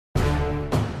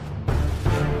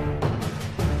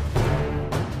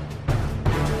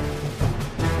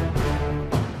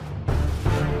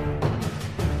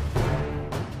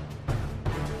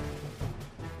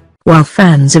while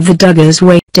fans of the Duggars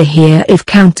wait to hear if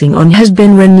Counting On has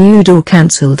been renewed or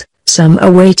cancelled, some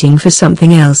are waiting for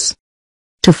something else.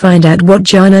 To find out what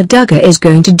Jana Duggar is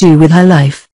going to do with her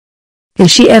life. Is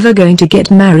she ever going to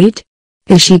get married?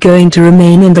 Is she going to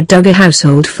remain in the Duggar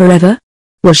household forever?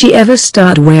 Will she ever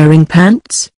start wearing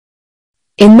pants?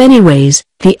 In many ways,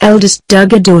 the eldest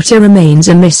Duggar daughter remains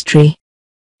a mystery.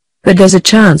 But there's a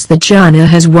chance that Jana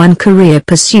has one career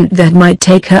pursuit that might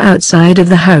take her outside of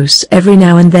the house every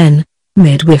now and then: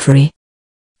 midwifery.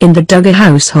 In the Duggar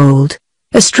household,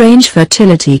 a strange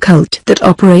fertility cult that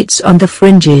operates on the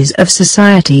fringes of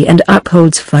society and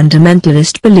upholds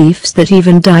fundamentalist beliefs that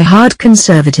even die-hard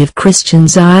conservative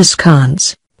Christians are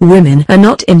askance: women are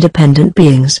not independent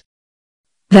beings.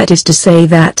 That is to say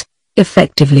that,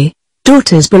 effectively,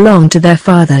 daughters belong to their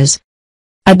fathers.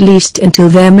 At least until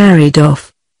they're married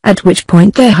off, at which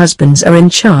point their husbands are in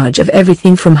charge of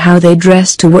everything from how they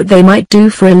dress to what they might do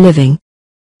for a living.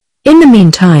 In the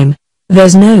meantime,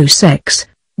 there's no sex,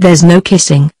 there's no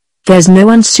kissing, there's no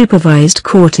unsupervised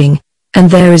courting, and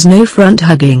there is no front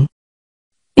hugging.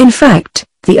 In fact,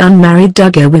 the unmarried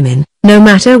Duggar women, no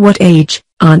matter what age,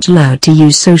 aren't allowed to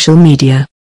use social media.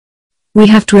 We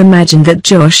have to imagine that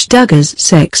Josh Duggar's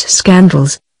sex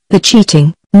scandals, the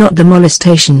cheating, not the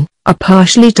molestation, are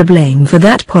partially to blame for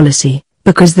that policy,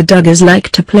 because the Duggars like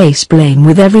to place blame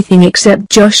with everything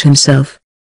except Josh himself.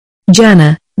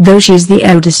 Jana, though she's the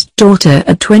eldest daughter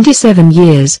at 27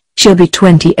 years, she'll be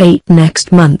 28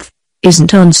 next month,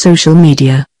 isn't on social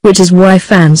media, which is why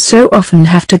fans so often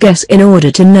have to guess in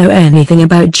order to know anything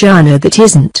about Jana that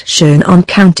isn't shown on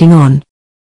Counting On.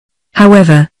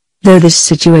 However, though this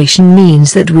situation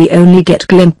means that we only get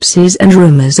glimpses and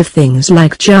rumors of things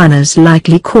like Jana's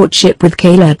likely courtship with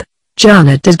Caleb,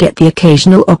 Jana does get the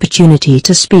occasional opportunity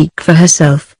to speak for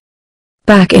herself.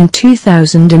 Back in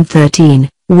 2013,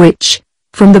 which,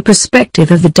 from the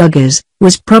perspective of the Duggars,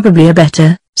 was probably a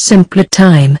better, simpler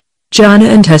time, Jana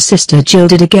and her sister Jill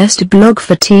did a guest blog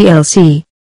for TLC.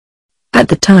 At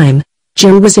the time,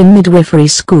 Jill was in midwifery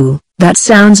school. That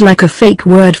sounds like a fake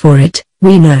word for it,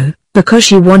 we know, because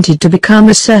she wanted to become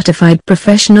a certified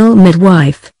professional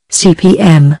midwife,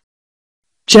 CPM.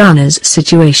 Jana's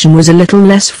situation was a little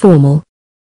less formal.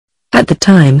 At the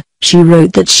time, she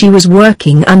wrote that she was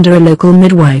working under a local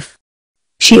midwife.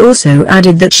 She also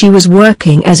added that she was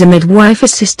working as a midwife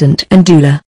assistant and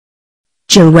doula.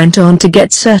 Jill went on to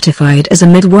get certified as a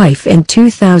midwife in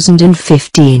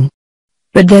 2015.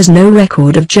 But there's no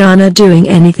record of Jana doing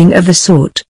anything of the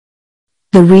sort.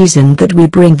 The reason that we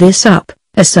bring this up,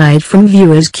 aside from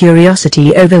viewers'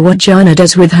 curiosity over what Jana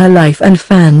does with her life and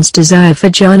fans' desire for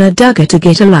Jana Duggar to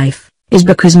get a life, is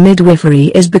because midwifery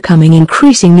is becoming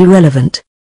increasingly relevant.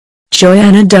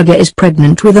 Jana Duggar is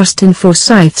pregnant with Austin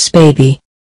Forsyth's baby.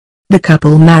 The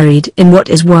couple married in what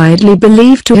is widely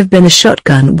believed to have been a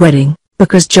shotgun wedding,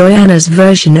 because Jana's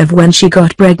version of when she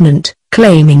got pregnant,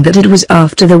 claiming that it was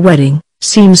after the wedding,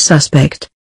 seems suspect.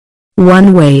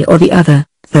 One way or the other,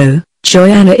 though,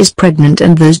 Jana is pregnant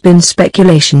and there's been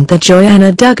speculation that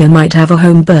Jana Duggar might have a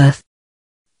home birth.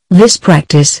 This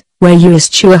practice, where you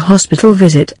eschew a hospital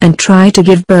visit and try to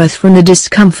give birth from the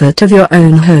discomfort of your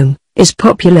own home, is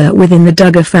popular within the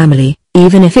Duggar family,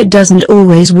 even if it doesn't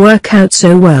always work out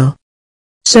so well.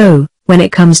 So, when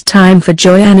it comes time for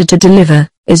Jana to deliver,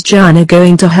 is Jana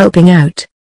going to helping out?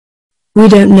 We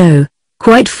don't know,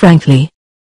 quite frankly.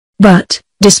 But,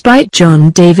 despite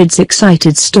John David's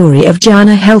excited story of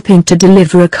Jana helping to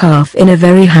deliver a calf in a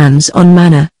very hands-on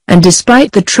manner, and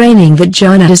despite the training that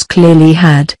Jana has clearly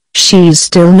had, she's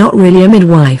still not really a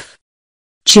midwife.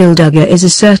 Jill Duggar is a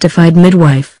certified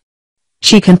midwife.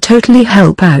 She can totally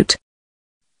help out.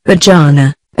 But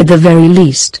Jana, at the very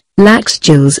least, lacks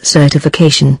Jill's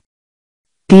certification.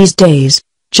 These days,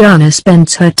 Jana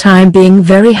spends her time being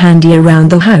very handy around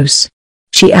the house.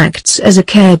 She acts as a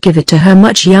caregiver to her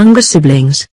much younger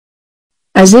siblings.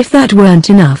 As if that weren't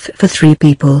enough for 3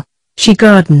 people, she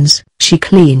gardens, she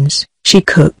cleans, she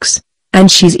cooks,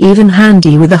 and she's even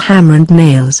handy with a hammer and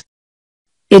nails.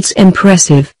 It's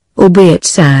impressive, albeit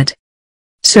sad.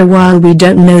 So while we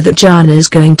don't know that Jana's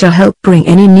going to help bring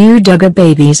any new Duggar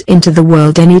babies into the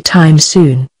world anytime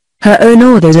soon, her own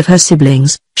or those of her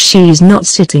siblings, she's not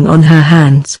sitting on her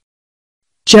hands.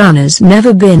 Jana's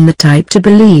never been the type to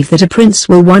believe that a prince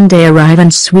will one day arrive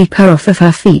and sweep her off of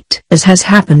her feet, as has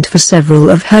happened for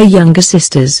several of her younger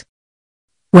sisters.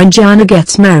 When Jana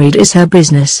gets married is her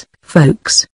business,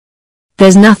 folks.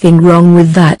 There's nothing wrong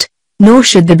with that, nor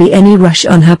should there be any rush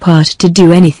on her part to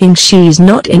do anything she's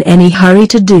not in any hurry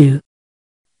to do.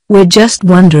 We're just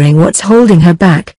wondering what's holding her back,